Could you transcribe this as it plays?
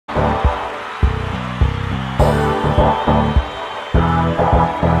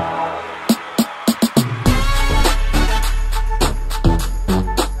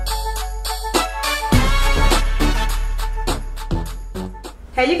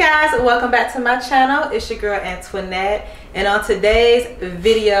Hey you guys, welcome back to my channel. It's your girl Antionette, and on today's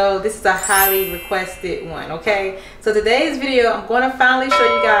video, this is a highly requested one, okay? So today's video, I'm going to finally show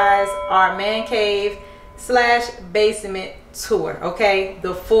you guys our man cave / basement tour, okay?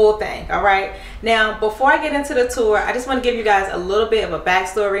 The full thing, all right? Now, before I get into the tour, I just want to give you guys a little bit of a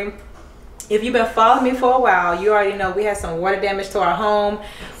backstory. If you've been following me for a while, you already know we had some water damage to our home,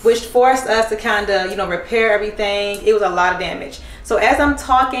 which forced us to kind of, repair everything. It was a lot of damage. So as I'm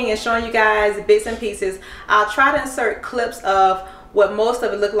talking and showing you guys bits and pieces, I'll try to insert clips of what most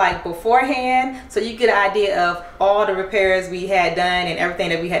of it looked like beforehand, so you get an idea of all the repairs we had done and everything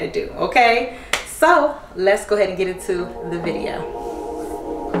that we had to do, okay? So let's go ahead and get into the video.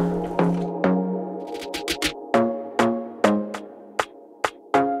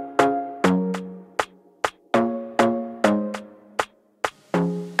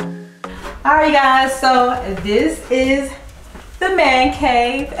 Alright guys, so this is the man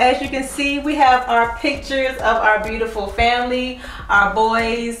cave. As you can see, we have our pictures of our beautiful family, our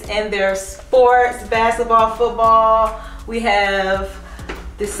boys and their sports, basketball, football. We have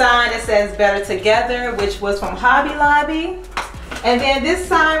the sign that says Better Together, which was from Hobby Lobby. And then this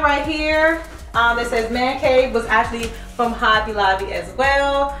sign right here that says man cave was actually from Hobby Lobby as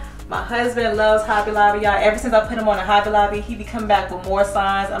well. My husband loves Hobby Lobby, y'all. Ever since I put him on a Hobby Lobby, he be coming back with more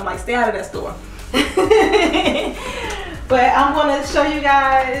signs. I'm like, stay out of that store. But I'm gonna show you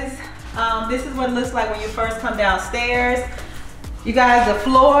guys, this is what it looks like when you first come downstairs. You guys, the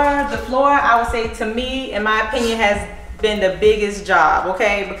floor, I would say, to me, in my opinion, has been the biggest job,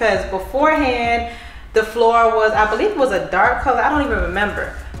 okay? Because beforehand, the floor was, I believe it was a dark color, I don't even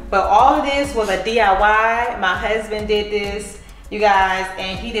remember. But all of this was a DIY. My husband did this, you guys,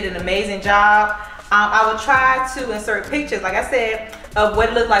 and he did an amazing job. I will try to insert pictures, like I said, of what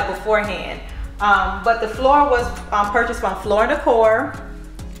it looked like beforehand. But the floor was purchased from Floor & Decor,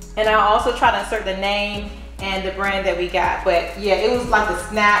 and I'll also try to insert the name and the brand that we got. But yeah, it was like the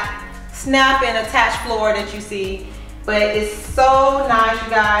snap and attached floor that you see. But it's so nice, you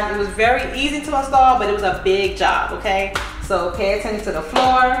guys. It was very easy to install, but it was a big job, okay? So pay attention to the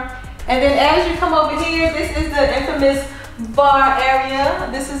floor. And then as you come over here, this is the infamous bar area.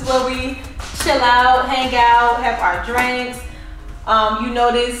 This is where we chill out, hang out, have our drinks. You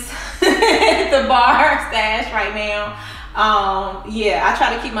notice the bar stash right now. Yeah, I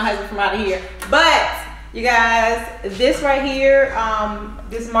try to keep my husband from out of here. But you guys, this right here,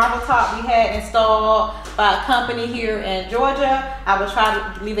 this marble top we had installed by a company here in Georgia. I will try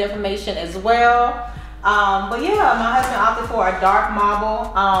to leave the information as well. But yeah, my husband opted for a dark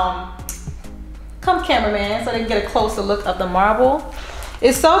marble. Come cameraman, so they can get a closer look of the marble.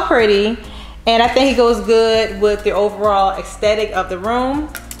 It's so pretty, and I think it goes good with the overall aesthetic of the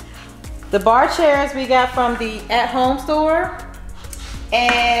room. The bar chairs we got from the at-home store,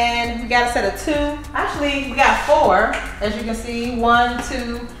 and we got a set of 2. Actually, we got 4, as you can see. 1,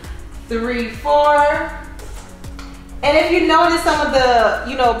 2, 3, 4. And if you notice some of the,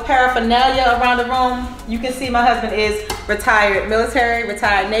 paraphernalia around the room, you can see my husband is retired military,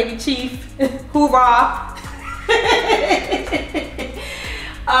 retired Navy chief. Hoorah!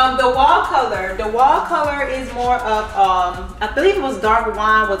 The wall color is more of, I believe it was dark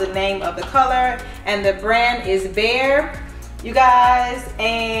wine was the name of the color, and the brand is Behr, you guys.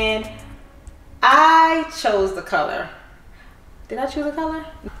 And I chose the color. Did I choose the color?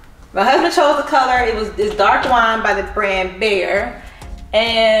 My husband chose the color. It was this dark wine by the brand Behr.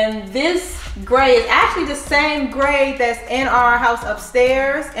 And this gray is actually the same gray that's in our house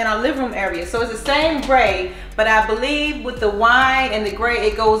upstairs in our living room area. So it's the same gray, but I believe with the wine and the gray,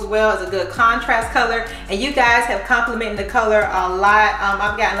 it goes well. It's a good contrast color. And you guys have complimented the color a lot.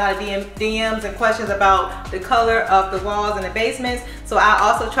 I've gotten a lot of DMs and questions about the color of the walls in the basements. So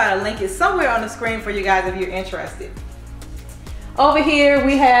I'll also try to link it somewhere on the screen for you guys if you're interested. Over here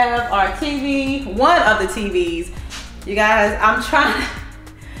we have our TV, one of the TVs. You guys, I'm trying.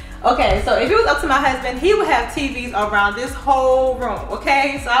 Okay, so if it was up to my husband, he would have TVs around this whole room,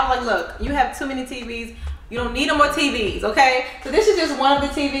 okay? So I'm like, look, you have too many TVs. You don't need no more TVs, okay? So this is just one of the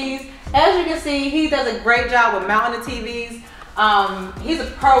TVs. As you can see, he does a great job with mounting the TVs. He's a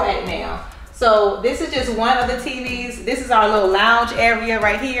pro at it now. So this is just one of the TVs. This is our little lounge area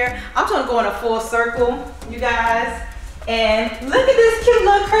right here. I'm trying to go in a full circle, you guys. And look at this cute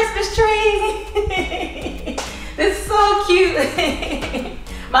little Christmas tree. It's so cute.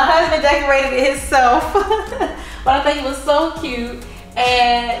 My husband decorated it himself, but I think it was so cute.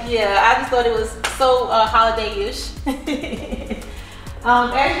 And yeah, I just thought it was so holiday-ish.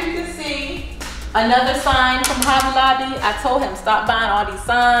 As you can see, another sign from Hobby Lobby. I told him stop buying all these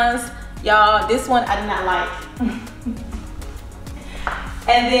signs. Y'all, this one I did not like.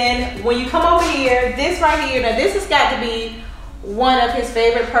 And then when you come over here, this right here, now this has got to be one of his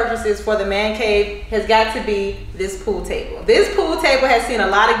favorite purchases for the man cave, has got to be this pool table. This pool table has seen a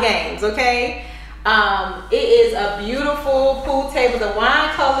lot of games, okay? It is a beautiful pool table. The wine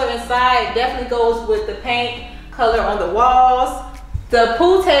color inside definitely goes with the paint color on the walls. The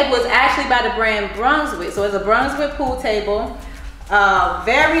pool table is actually by the brand Brunswick. So it's a Brunswick pool table.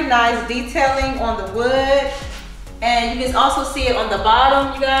 Very nice detailing on the wood. And you can also see it on the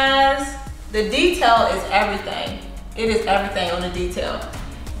bottom, you guys. The detail is everything. It is everything on the detail.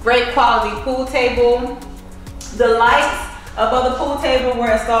 Great quality pool table. The lights above the pool table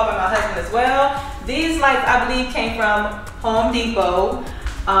were installed by my husband as well. These lights, I believe, came from Home Depot,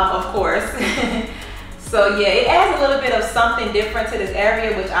 of course. So yeah, it adds a little bit of something different to this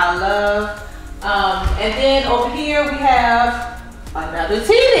area, which I love. And then over here we have another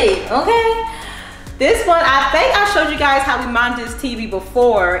TV, okay? This one, I think I showed you guys how we mounted this TV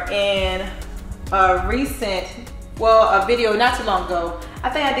before in a recent, well, a video not too long ago. I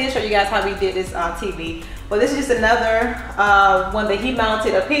think I did show you guys how we did this TV. But this is just another one that he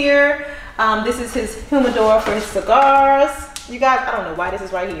mounted up here. This is his humidor for his cigars. You guys, I don't know why this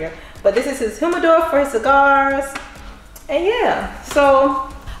is right here, but this is his humidor for his cigars. And yeah, so,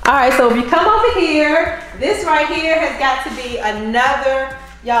 all right, so if you come over here, this right here has got to be another,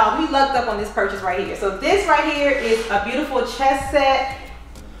 y'all, we lucked up on this purchase right here. So this right here is a beautiful chess set.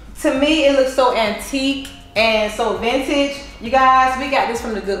 To me, it looks so antique and so vintage. You guys, we got this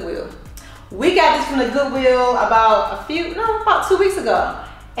from the Goodwill. We got this from the Goodwill about 2 weeks ago.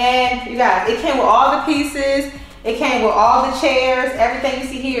 And you guys, it came with all the pieces. It came with all the chairs. Everything you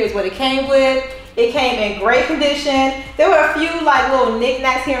see here is what it came with. It came in great condition. There were a few like little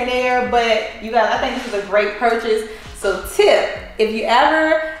knickknacks here and there, but you guys, I think this is a great purchase. So tip, if you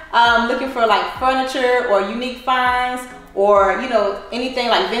ever looking for like furniture or unique finds or you know anything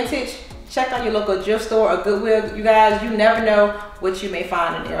like vintage, check out your local thrift store or Goodwill. You guys, you never know what you may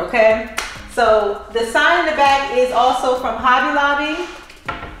find in there, okay? So the sign in the back is also from Hobby Lobby.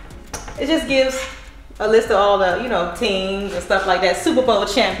 It just gives a list of all the, you know, teams and stuff like that, Super Bowl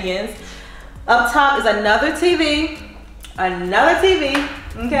champions. Up top is another TV,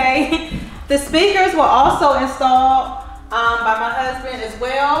 okay? The speakers were also installed by my husband as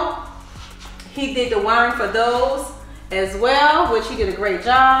well. He did the wiring for those as well, which he did a great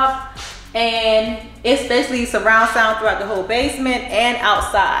job. And it's basically surround sound throughout the whole basement and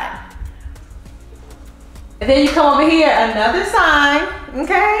outside. And then you come over here, another sign,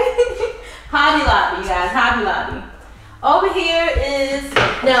 okay? Hobby Lobby, you guys, Hobby Lobby. Over here is,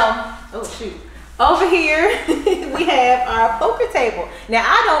 now, oh shoot. Over here, we have our poker table. Now,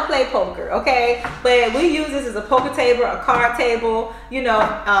 I don't play poker, okay? But we use this as a poker table, a card table, you know,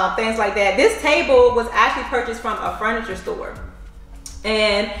 things like that. This table was actually purchased from a furniture store.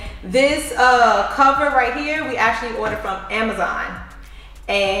 And this cover right here, we actually ordered from Amazon.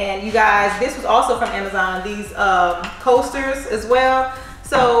 And you guys, this was also from Amazon, these coasters as well.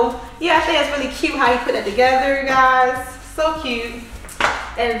 So yeah, I think it's really cute how he put it together, you guys. So cute.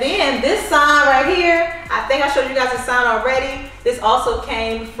 And then this sign right here, I think I showed you guys the sign already. This also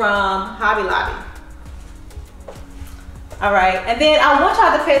came from Hobby Lobby. All right, and then I want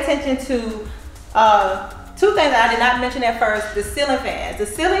y'all to pay attention to two things that I did not mention at first, the ceiling fans. The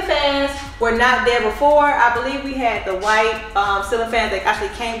ceiling fans were not there before. I believe we had the white ceiling fans that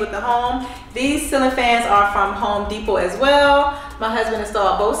actually came with the home. These ceiling fans are from Home Depot as well. My husband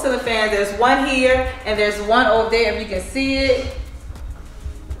installed both ceiling fans. There's one here and there's one over there if you can see it.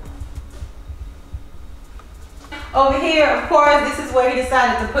 Over here, of course, this is where he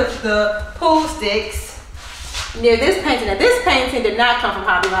decided to put the pool sticks near this painting. Now, this painting did not come from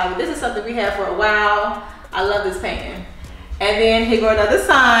Hobby Lobby. This is something we had for a while. I love this painting. And then here goes another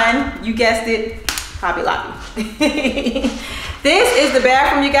sign. You guessed it, Hobby Lobby. This is the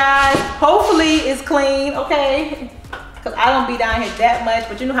bathroom, you guys. Hopefully it's clean, okay? Because I don't be down here that much,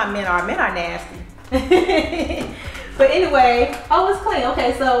 but you know how men are. Men are nasty. But anyway, oh, it's clean.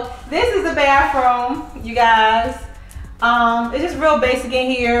 Okay, so this is the bathroom, you guys. It's just real basic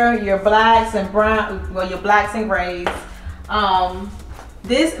in here. Your blacks and brown, well, your blacks and grays.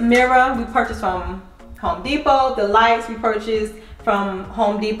 This mirror we purchased from Home Depot. The lights we purchased from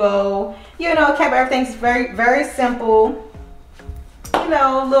Home Depot. You know, kept everything's very, very simple. You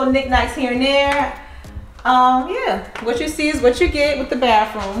know, little knickknacks here and there. Yeah, what you see is what you get with the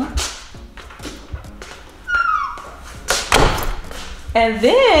bathroom. And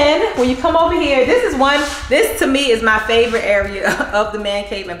then when you come over here, this to me is my favorite area of the man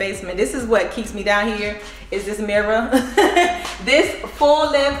cave and basement. This is what keeps me down here, is this mirror. This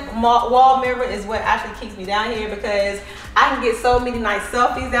full length wall mirror is what actually keeps me down here, because I can get so many nice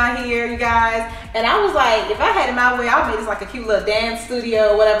selfies down here, you guys. And I was like, if I had it my way, I would make this like a cute little dance studio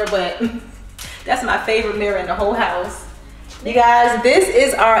or whatever, but that's my favorite mirror in the whole house. You guys, this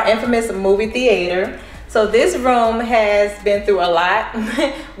is our infamous movie theater. So this room has been through a lot.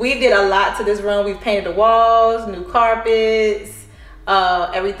 We did a lot to this room. We painted the walls, new carpets,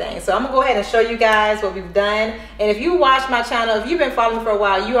 everything. So I'm gonna go ahead and show you guys what we've done. And if you watch my channel, if you've been following me for a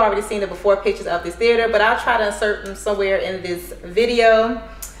while, you already seen the before pictures of this theater, but I'll try to insert them somewhere in this video.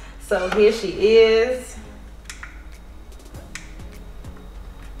 So here she is.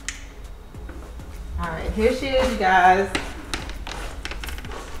 All right, here she is, you guys.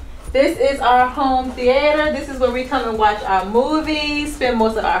 This is our home theater. This is where we come and watch our movies, spend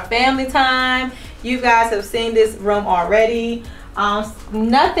most of our family time. You guys have seen this room already.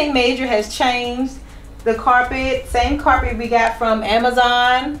 Nothing major has changed. The carpet, same carpet we got from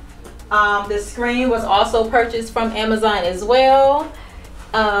Amazon. The screen was also purchased from Amazon as well.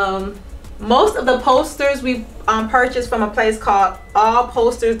 Most of the posters we purchased from a place called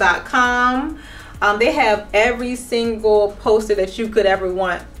allposters.com. They have every single poster that you could ever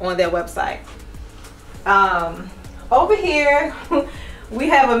want on their website. Over here, we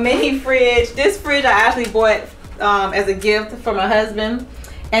have a mini fridge. This fridge I actually bought as a gift for my husband.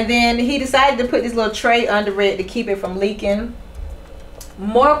 And then he decided to put this little tray under it to keep it from leaking.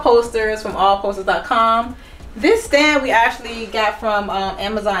 More posters from allposters.com. This stand we actually got from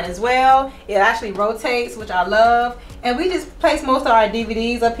Amazon as well. It actually rotates, which I love. And we just place most of our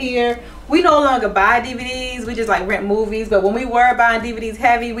DVDs up here. We no longer buy DVDs, we just like rent movies. But when we were buying DVDs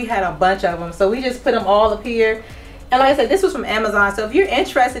heavy, we had a bunch of them. So we just put them all up here. And like I said, this was from Amazon. So if you're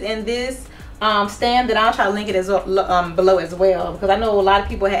interested in this stand, then I'll try to link it as well, below as well. Because I know a lot of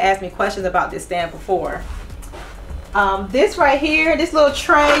people had asked me questions about this stand before. This right here, this little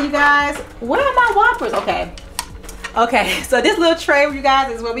tray, you guys. Where are my Whoppers? Okay, so this little tray, you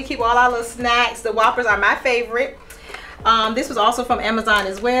guys, is where we keep all our little snacks. The Whoppers are my favorite. This was also from Amazon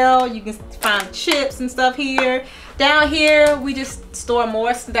as well. You can find chips and stuff here. Down here, we just store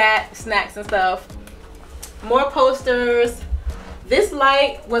more snacks and stuff. More posters. This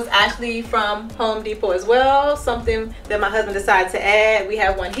light was actually from Home Depot as well. Something that my husband decided to add. We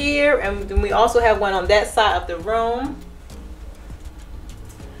have one here, and then we also have one on that side of the room.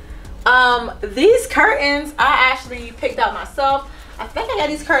 These curtains I actually picked out myself. I think I got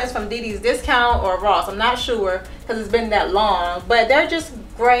these curtains from Didi's Discount or Ross. I'm not sure because it's been that long. But they're just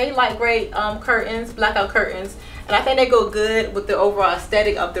gray, light gray curtains, blackout curtains. And I think they go good with the overall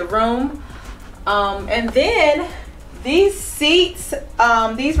aesthetic of the room. And then these seats,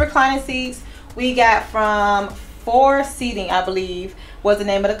 these reclining seats, we got from 4 Seating, I believe, was the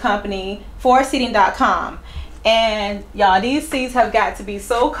name of the company, 4seating.com. And y'all, these seats have got to be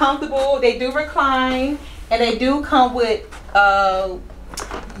so comfortable. They do recline, and they do come with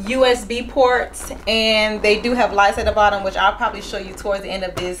USB ports, and they do have lights at the bottom, which I'll probably show you towards the end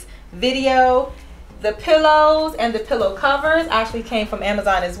of this video. The pillows and the pillow covers actually came from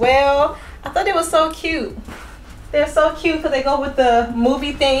Amazon as well. I thought they were so cute. They're so cute because they go with the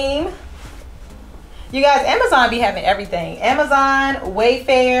movie theme. You guys, Amazon be having everything. Amazon,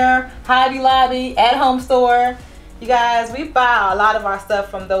 Wayfair, Hobby Lobby, At Home Store. You guys, we buy a lot of our stuff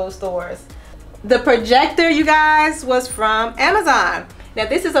from those stores. The projector, you guys, was from Amazon. Now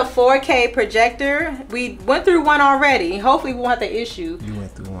this is a 4K projector. We went through one already. Hopefully we won't have the issue. You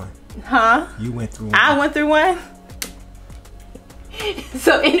went through one. Huh? You went through one. I went through one?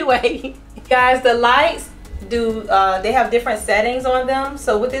 So anyway, guys, the lights do they have different settings on them.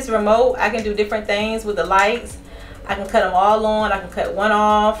 So with this remote, I can do different things with the lights. I can cut them all on, I can cut one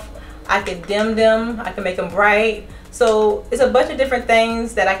off, I can dim them, I can make them bright. So it's a bunch of different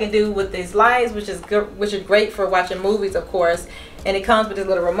things that I can do with these lights, which is great for watching movies, of course. And it comes with this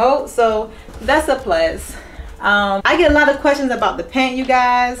little remote, so that's a plus. I get a lot of questions about the paint, you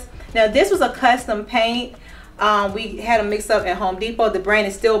guys. Now this was a custom paint. We had a mix up at Home Depot. The brand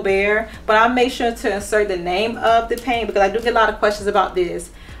is still Behr, but I'll make sure to insert the name of the paint because I do get a lot of questions about this.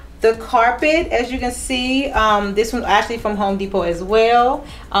 The carpet, as you can see, this one actually from Home Depot as well.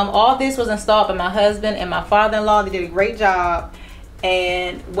 All this was installed by my husband and my father-in-law. They did a great job.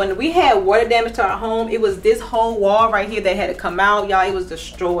 And when we had water damage to our home, it was this whole wall right here that had to come out. Y'all, it was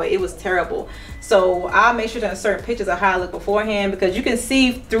destroyed. It was terrible. So I'll make sure to insert pictures of how I look beforehand because you can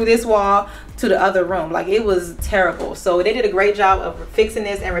see through this wall to the other room. Like, it was terrible. So they did a great job of fixing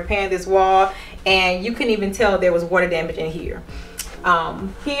this and repairing this wall. And you couldn't even tell there was water damage in here.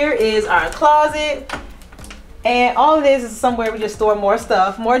 Here is our closet, and all of this is somewhere we just store more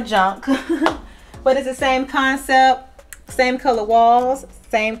stuff, more junk. But it's the same concept, same color walls,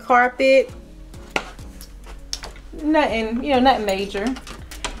 same carpet, nothing, you know, nothing major.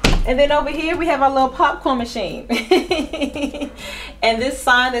 And then over here we have our little popcorn machine. And this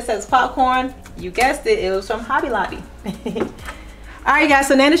sign that says popcorn, you guessed it, it was from Hobby Lobby. Alright guys,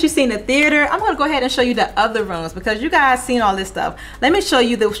 so now that you've seen the theater, I'm going to go ahead and show you the other rooms because you guys seen all this stuff. Let me show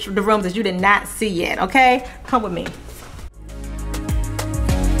you the rooms that you did not see yet, okay? Come with me.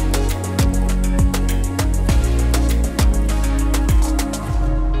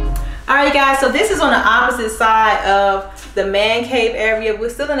 Alright guys, so this is on the opposite side of the man cave area. We're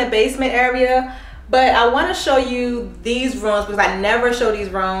still in the basement area, but I want to show you these rooms because I never show these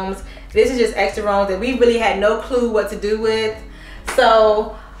rooms. This is just extra rooms that we really had no clue what to do with.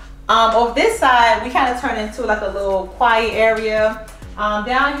 So over this side, we kind of turned into like a little quiet area.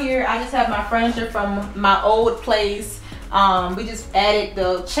 Down here, I just have my furniture from my old place. We just added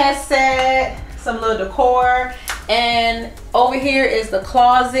the chess set, some little decor, and over here is the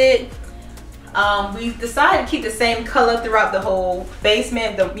closet. We decided to keep the same color throughout the whole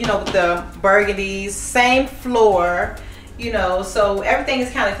basement, you know, with the burgundies, same floor, you know, so everything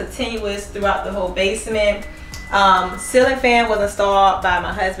is kind of continuous throughout the whole basement. Ceiling fan was installed by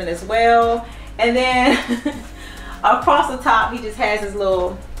my husband as well. And then across the top, he just has his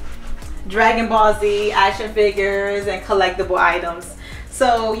little Dragon Ball Z action figures and collectible items.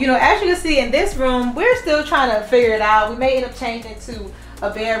 So, you know, as you can see in this room, we're still trying to figure it out. We may end up changing it to a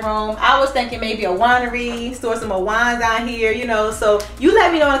bedroom. I was thinking maybe a winery, store some more wine down here, you know. So you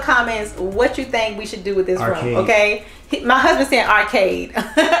let me know in the comments what you think we should do with this room, okay? My husband saying arcade.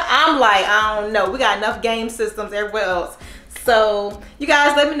 I'm like, I don't know. We got enough game systems everywhere else. So you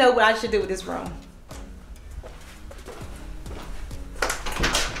guys let me know what I should do with this room.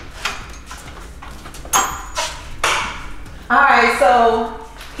 Alright, so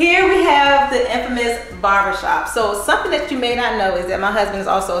here we have the infamous barbershop. So something that you may not know is that my husband is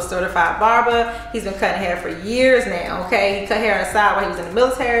also a certified barber. He's been cutting hair for years now, okay? He cut hair on the side while he was in the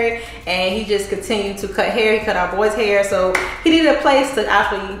military, and he just continued to cut hair. He cut our boys' hair, so he needed a place to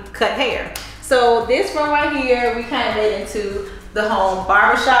actually cut hair. So this room right here, we kind of made into the home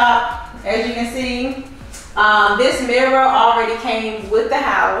barbershop, as you can see. This mirror already came with the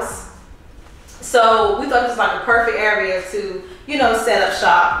house. So we thought this was like a perfect area to, you know, set up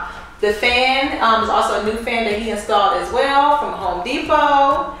shop. The fan is also a new fan that he installed as well from Home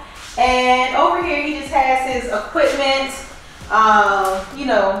Depot. And over here he just has his equipment, you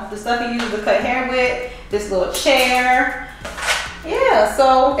know, the stuff he uses to cut hair with, this little chair. Yeah,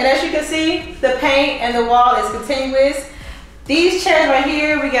 so, and as you can see, the paint and the wall is continuous. These chairs right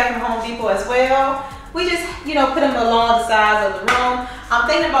here we got from Home Depot as well. We just, you know, put them along the sides of the room. I'm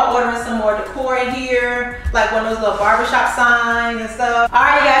thinking about ordering some more decor in here, like one of those little barbershop signs and stuff. All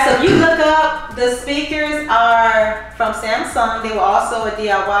right, guys, so if you look up, the speakers are from Samsung. They were also a DIY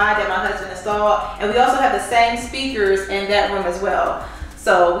that my husband installed. And we also have the same speakers in that room as well.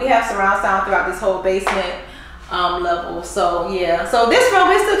 So we have surround sound throughout this whole basement level. So yeah, so this room,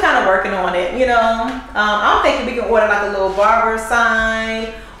 we're still kind of working on it, you know. I'm thinking we can order like a little barber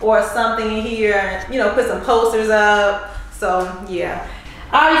sign or something in here and, you know, put some posters up. So yeah.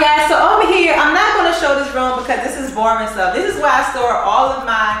 Alright guys, so over here, I'm not going to show this room because this is boring stuff. This is where I store all of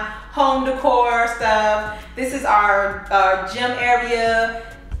my home decor stuff. This is our gym area.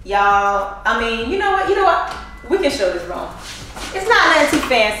 Y'all, I mean, you know what? We can show this room. It's not nothing too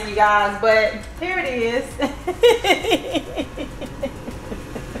fancy, you guys, but here it is.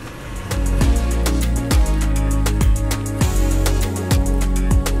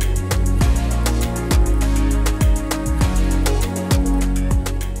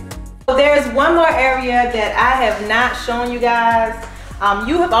 There's one more area that I have not shown you guys.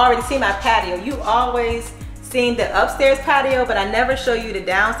 You have already seen my patio. You've always seen the upstairs patio, but I never show you the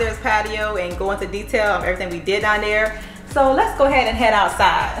downstairs patio and go into detail of everything we did down there. So let's go ahead and head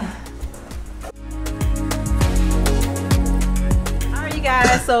outside. All right, you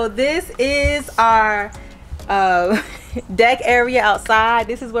guys, so this is our deck area outside.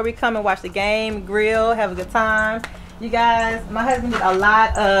 This is where we come and watch the game, grill, have a good time. You guys, my husband did a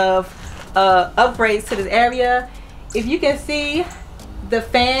lot of upgrades to this area. If you can see the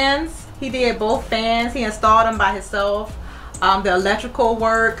fans, he did both fans. He installed them by himself. The electrical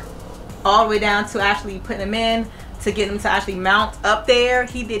work all the way down to actually putting them in to get them to actually mount up there.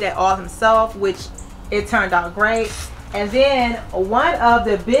 He did that all himself, which it turned out great. And then one of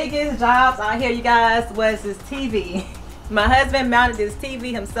the biggest jobs out here, you guys, was this TV. My husband mounted this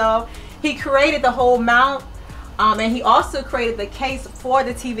TV himself. He created the whole mount. And he also created the case for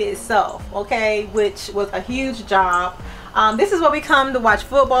the TV itself, okay, which was a huge job. This is where we come to watch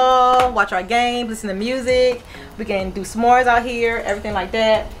football, watch our games, listen to music. We can do s'mores out here, everything like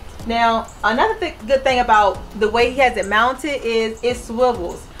that. Now, another good thing about the way he has it mounted is it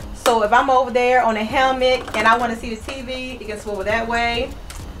swivels. So if I'm over there on a helmet and I want to see the TV, it can swivel that way.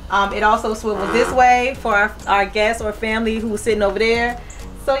 It also swivels this way for our guests or family who's sitting over there.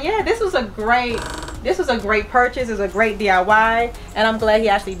 So yeah, this was a great purchase. It's a great DIY, and I'm glad he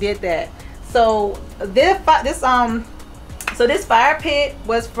actually did that. So this fire pit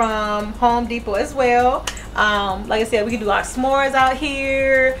was from Home Depot as well. Like I said, we can do our s'mores out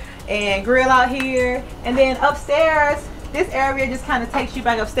here and grill out here. And then upstairs, this area just kind of takes you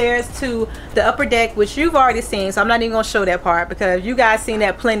back upstairs to the upper deck, which you've already seen. So I'm not even gonna show that part because you guys seen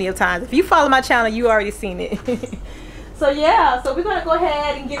that plenty of times. If you follow my channel, you already seen it. So yeah, so we're gonna go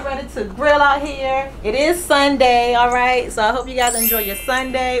ahead and get ready to grill out here. It is Sunday, all right? So I hope you guys enjoy your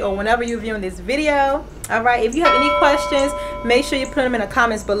Sunday or whenever you're viewing this video. All right, if you have any questions, make sure you put them in the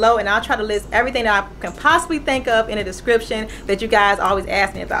comments below, and I'll try to list everything that I can possibly think of in the description that you guys always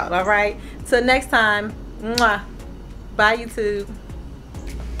ask me about. All right, till next time, mwah. Bye YouTube.